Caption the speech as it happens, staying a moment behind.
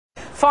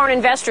Foreign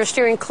investors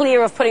steering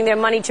clear of putting their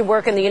money to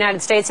work in the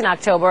United States in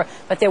October,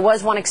 but there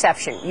was one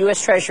exception,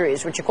 U.S.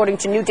 Treasuries, which, according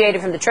to new data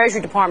from the Treasury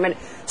Department,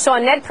 saw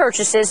net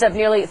purchases of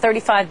nearly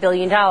 $35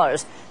 billion.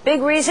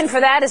 Big reason for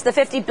that is the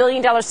 $50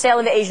 billion sale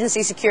of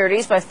agency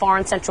securities by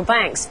foreign central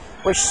banks,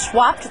 which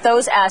swapped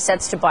those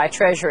assets to buy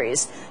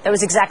Treasuries. That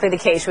was exactly the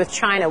case with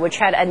China, which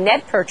had a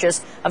net purchase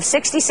of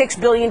 $66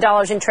 billion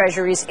in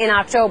Treasuries in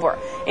October,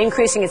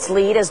 increasing its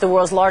lead as the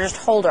world's largest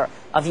holder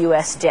of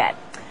U.S. debt.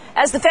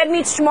 As the Fed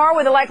meets tomorrow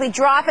with a likely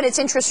drop in its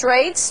interest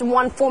rates,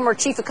 one former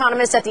chief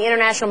economist at the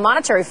International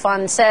Monetary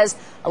Fund says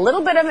a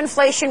little bit of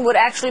inflation would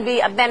actually be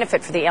a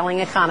benefit for the ailing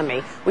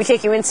economy. We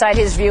take you inside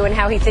his view and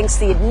how he thinks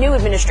the new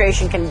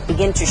administration can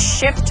begin to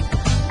shift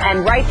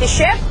and right the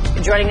ship.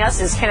 Joining us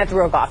is Kenneth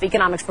Rogoff,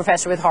 economics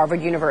professor with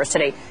Harvard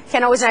University.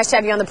 Ken, always nice to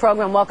have you on the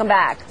program. Welcome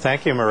back.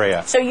 Thank you,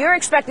 Maria. So you're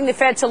expecting the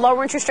Fed to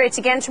lower interest rates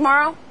again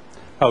tomorrow?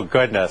 Oh,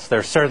 goodness.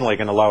 They're certainly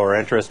going to lower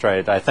interest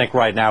rates. I think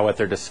right now what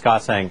they're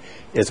discussing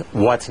is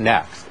what's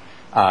next.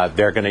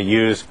 They're going to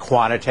use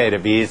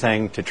quantitative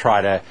easing to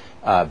try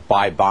to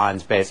buy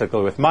bonds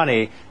basically with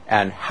money,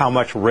 and how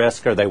much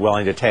risk are they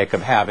willing to take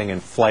of having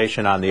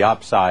inflation on the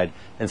upside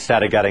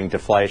instead of getting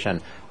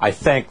deflation. I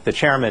think the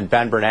chairman,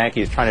 Ben Bernanke,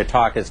 is trying to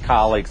talk his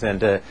colleagues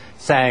into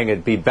saying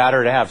it'd be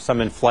better to have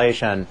some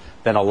inflation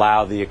than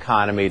allow the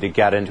economy to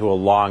get into a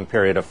long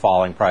period of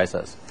falling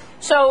prices.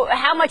 So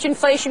how much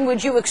inflation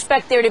would you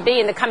expect there to be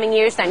in the coming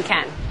years then,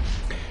 Ken?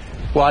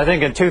 Well, I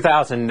think in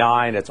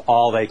 2009, it's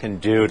all they can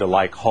do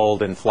to,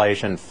 hold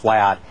inflation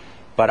flat.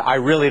 But I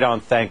really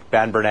don't think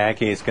Ben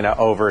Bernanke is going to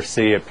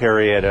oversee a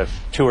period of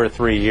 2 or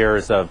 3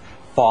 years of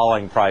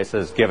falling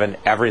prices, given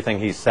everything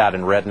he's said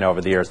and written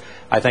over the years.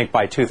 I think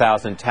by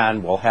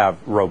 2010, we'll have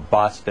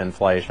robust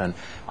inflation.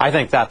 I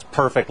think that's a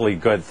perfectly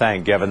good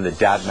thing, given the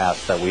debt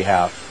mess that we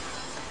have.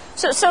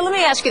 So let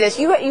me ask you this.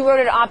 You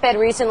wrote an op-ed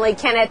recently,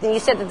 Kenneth, and you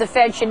said that the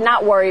Fed should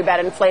not worry about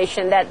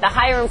inflation, that the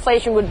higher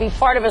inflation would be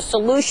part of a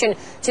solution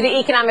to the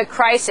economic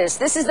crisis.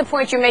 This is the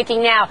point you're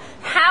making now.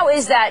 How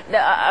is that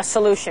a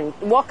solution?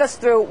 Walk us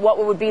through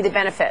what would be the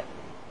benefit.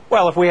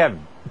 Well, if we have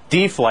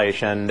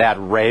deflation, that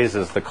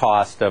raises the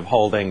cost of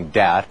holding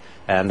debt,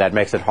 and that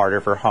makes it harder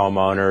for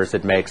homeowners.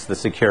 It makes the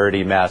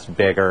security mess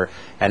bigger,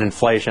 and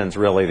inflation's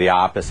really the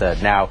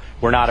opposite. Now,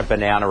 we're not a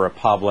banana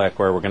republic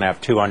where we're going to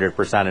have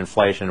 200%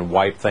 inflation and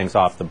wipe things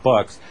off the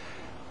books,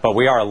 but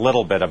we are a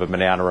little bit of a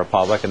banana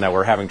republic in that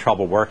we're having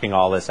trouble working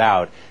all this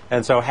out.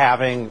 And so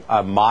having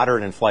a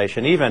moderate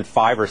inflation, even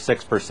 5 or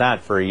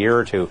 6% for a year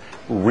or two,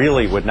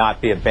 really would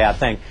not be a bad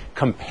thing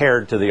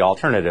compared to the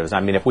alternatives.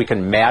 I mean, if we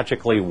can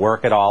magically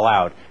work it all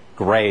out,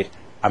 great.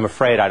 I'm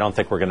afraid I don't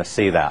think we're going to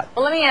see that.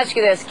 Well, let me ask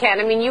you this, Ken.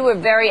 I mean, you were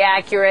very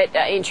accurate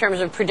in terms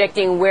of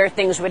predicting where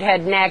things would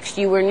head next.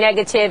 You were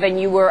negative, and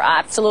you were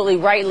absolutely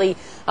rightly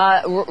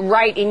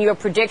right in your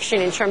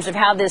prediction in terms of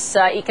how this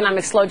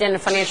economic slowdown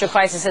and financial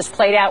crisis has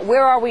played out.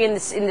 Where are we in the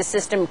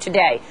system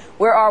today?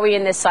 Where are we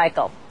in this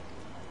cycle?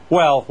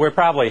 Well, we're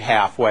probably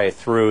halfway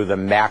through the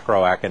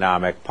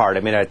macroeconomic part.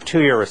 I mean, a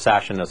 2-year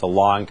recession is a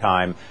long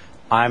time.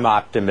 I'm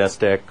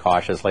optimistic,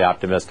 cautiously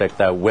optimistic,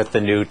 that with the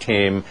new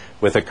team,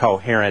 with a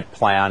coherent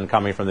plan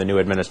coming from the new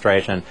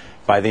administration,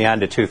 by the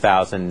end of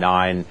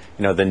 2009,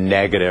 the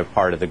negative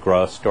part of the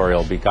growth story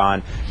will be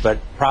gone. But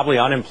probably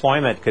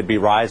unemployment could be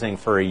rising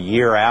for a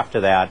year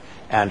after that,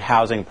 and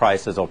housing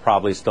prices will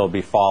probably still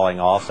be falling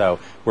also.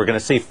 We're going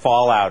to see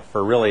fallout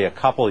for really a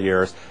couple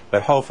years,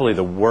 but hopefully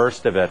the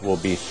worst of it will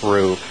be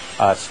through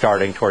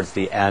starting towards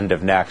the end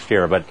of next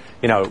year. But,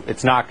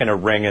 it's not going to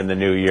ring in the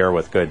new year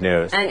with good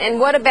news. And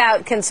what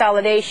about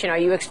consolidation? Are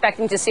you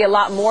expecting to see a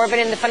lot more of it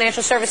in the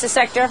financial services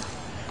sector?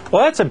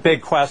 Well, that's a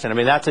big question. I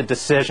mean, that's a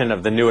decision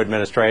of the new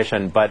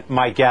administration, but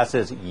my guess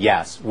is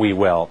yes, we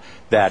will,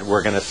 that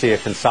we're going to see a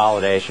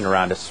consolidation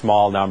around a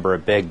small number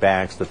of big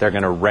banks, that they're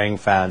going to ring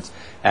fence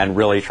and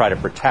really try to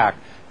protect.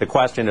 The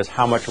question is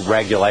how much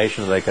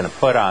regulation are they going to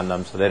put on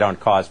them so they don't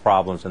cause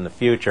problems in the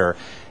future.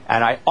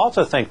 And I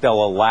also think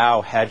they'll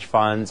allow hedge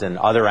funds and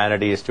other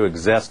entities to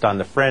exist on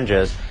the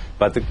fringes,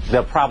 but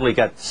they'll probably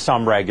get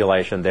some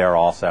regulation there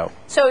also.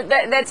 So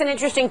that's an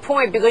interesting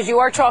point, because you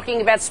are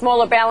talking about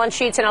smaller balance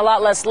sheets and a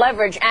lot less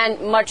leverage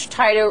and much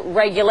tighter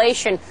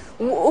regulation.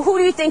 Who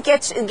do you think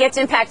gets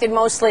impacted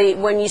mostly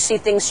when you see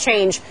things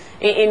change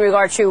in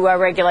regard to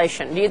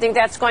regulation? Do you think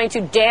that's going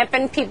to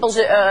dampen people's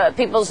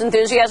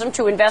enthusiasm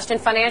to invest in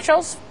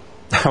financials?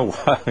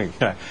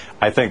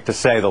 I think, to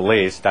say the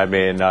least. I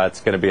mean,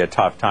 it's going to be a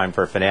tough time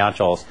for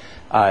financials.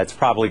 It's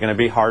probably going to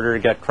be harder to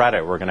get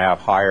credit. We're going to have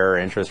higher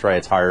interest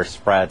rates, higher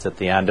spreads at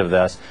the end of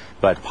this,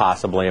 but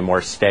possibly a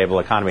more stable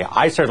economy.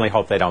 I certainly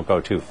hope they don't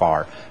go too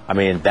far. I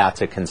mean,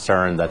 that's a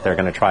concern, that they're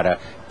going to try to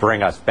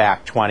bring us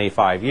back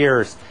 25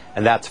 years,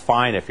 and that's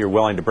fine if you're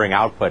willing to bring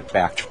output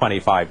back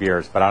 25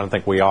 years, but I don't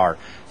think we are.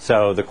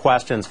 So the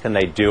questions, can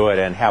they do it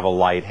and have a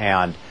light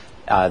hand?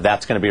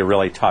 That's going to be a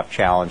really tough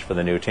challenge for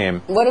the new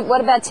team.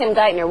 What about Tim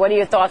Geithner? What are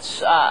your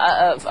thoughts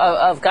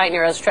of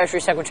Geithner as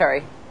Treasury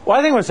Secretary? Well,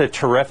 I think it was a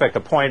terrific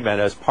appointment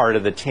as part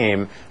of the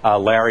team.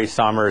 Larry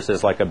Summers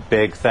is like a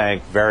big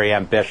think, very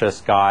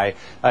ambitious guy.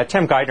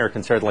 Tim Geithner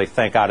can certainly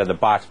think out of the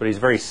box, but he's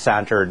very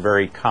centered,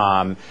 very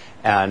calm,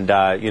 and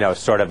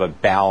sort of a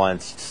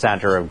balanced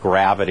center of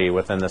gravity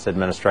within this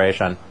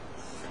administration.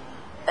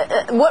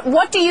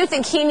 What do you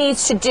think he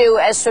needs to do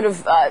as sort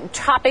of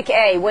topic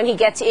A when he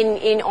gets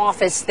in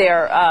office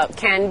there,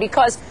 Ken?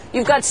 Because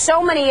you've got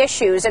so many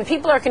issues and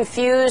people are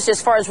confused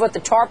as far as what the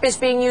TARP is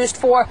being used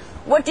for.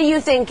 What do you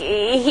think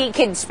he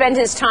could spend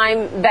his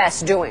time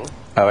best doing?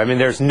 Oh, I mean,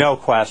 there's no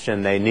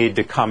question they need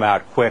to come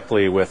out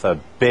quickly with a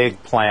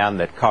big plan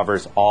that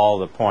covers all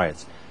the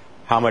points.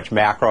 How much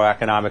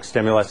macroeconomic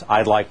stimulus?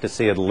 I'd like to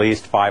see at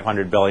least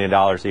 $500 billion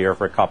a year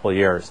for a couple of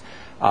years.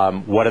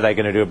 What are they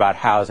going to do about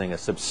housing? A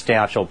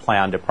substantial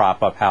plan to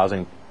prop up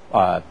housing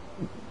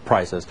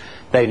prices.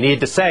 They need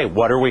to say,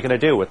 what are we going to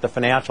do with the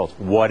financials?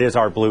 What is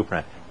our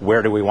blueprint?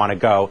 Where do we want to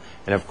go?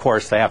 And, of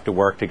course, they have to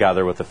work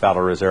together with the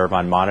Federal Reserve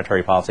on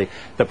monetary policy.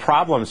 The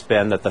problem's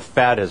been that the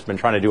Fed has been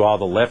trying to do all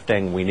the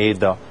lifting. We need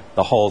the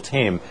whole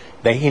team.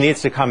 He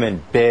needs to come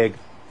in big,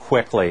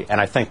 quickly, and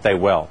I think they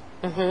will.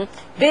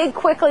 Big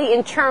quickly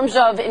in terms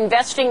of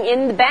investing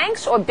in the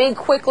banks, or big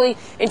quickly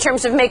in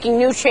terms of making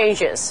new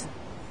changes?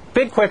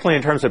 Big quickly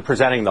in terms of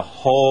presenting the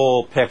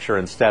whole picture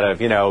instead of,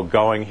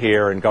 going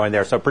here and going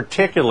there. So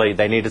particularly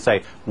they need to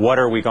say, what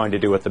are we going to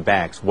do with the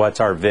banks? What's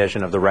our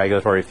vision of the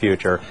regulatory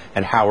future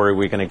and how are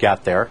we going to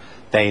get there?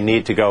 They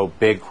need to go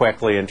big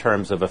quickly in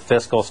terms of a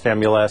fiscal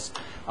stimulus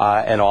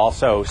and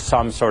also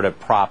some sort of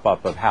prop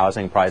up of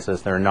housing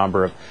prices. There are a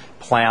number of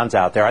plans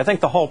out there. I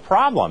think the whole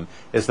problem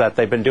is that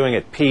they've been doing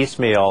it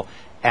piecemeal.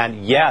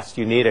 And yes,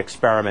 you need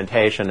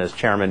experimentation, as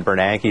Chairman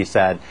Bernanke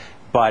said.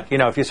 But,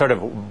 if you sort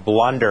of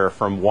blunder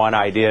from one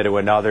idea to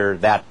another,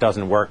 that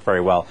doesn't work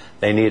very well.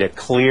 They need a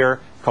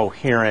clear,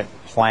 coherent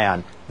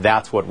plan.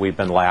 That's what we've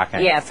been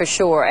lacking. Yeah, for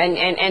sure.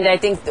 And I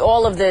think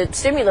all of the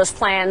stimulus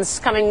plans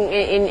coming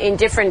in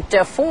different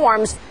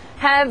forms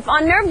have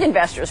unnerved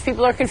investors.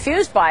 People are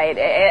confused by it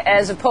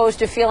as opposed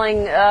to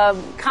feeling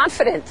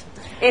confident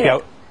in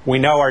it. We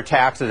know our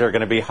taxes are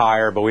going to be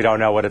higher, but we don't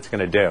know what it's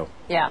going to do.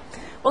 Yeah.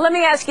 Well, let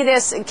me ask you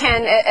this,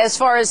 Ken, as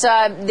far as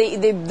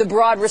the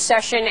broad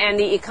recession and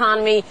the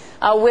economy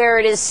where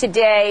it is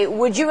today,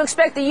 would you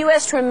expect the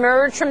U.S. to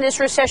emerge from this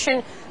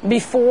recession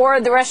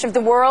before the rest of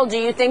the world? Do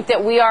you think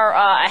that we are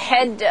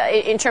ahead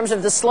in terms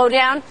of the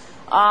slowdown?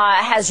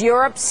 Has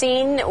Europe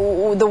seen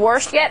the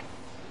worst yet?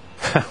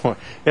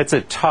 It's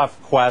a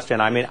tough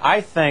question. I mean, I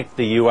think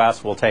the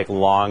U.S. will take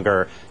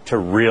longer to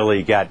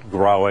really get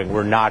growing.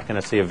 We're not going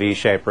to see a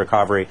V-shaped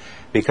recovery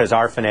because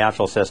our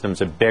financial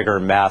system's a bigger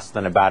mess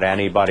than about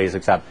anybody's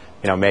except,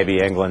 maybe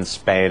England,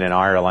 Spain, and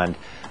Ireland.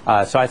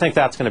 So I think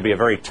that's going to be a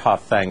very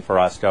tough thing for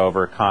us to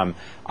overcome.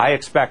 I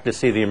expect to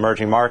see the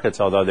emerging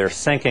markets, although they're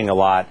sinking a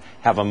lot,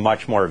 have a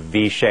much more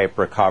V-shaped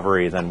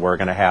recovery than we're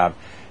going to have.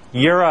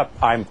 Europe,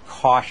 I'm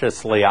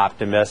cautiously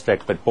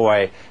optimistic, but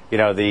boy, the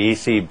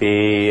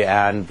ECB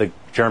and the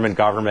German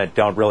government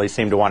don't really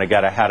seem to want to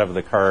get ahead of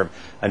the curve.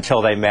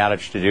 Until they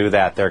manage to do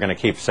that, they're going to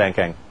keep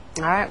sinking.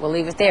 All right, we'll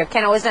leave it there.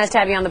 Ken, always nice to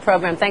have you on the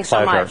program. Thanks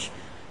so Pleasure. much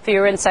for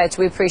your insights.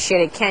 We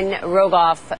appreciate it. Ken Rogoff,